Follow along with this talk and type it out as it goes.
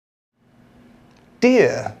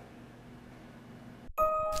Dear.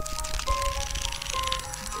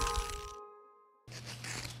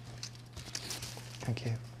 Thank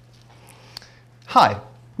you. Hi,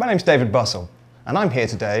 my name's David Bussell, and I'm here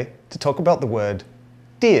today to talk about the word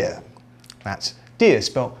deer. That's deer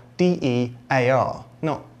spelled D-E-A-R,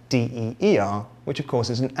 not D-E-E-R, which of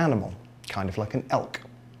course is an animal, kind of like an elk,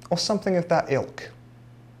 or something of that ilk.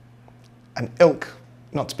 An ilk,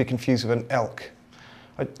 not to be confused with an elk.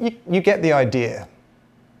 You get the idea.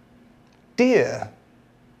 Dear.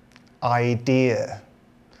 Idea.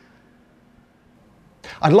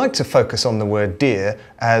 I'd like to focus on the word dear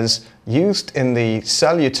as used in the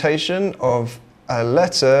salutation of a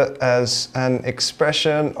letter as an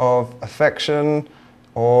expression of affection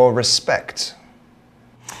or respect.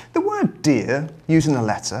 The word dear, used in a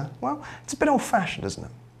letter, well, it's a bit old-fashioned, isn't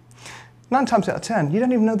it? 9 times out of 10, you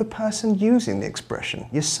don't even know the person using the expression.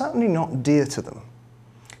 You're certainly not dear to them.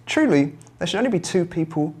 Truly, there should only be 2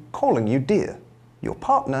 people calling you dear, your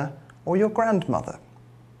partner or your grandmother.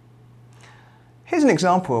 Here's an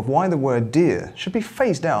example of why the word dear should be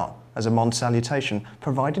phased out as a modern salutation,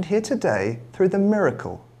 provided here today through the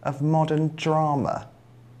miracle of modern drama.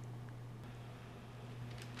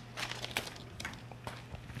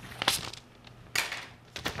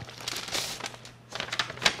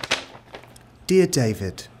 Dear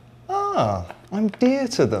David. Ah, I'm dear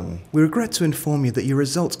to them. We regret to inform you that your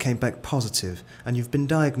results came back positive and you've been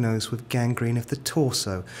diagnosed with gangrene of the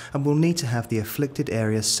torso and will need to have the afflicted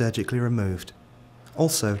area surgically removed.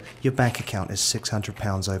 Also, your bank account is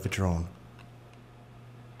 £600 overdrawn.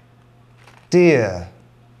 Dear.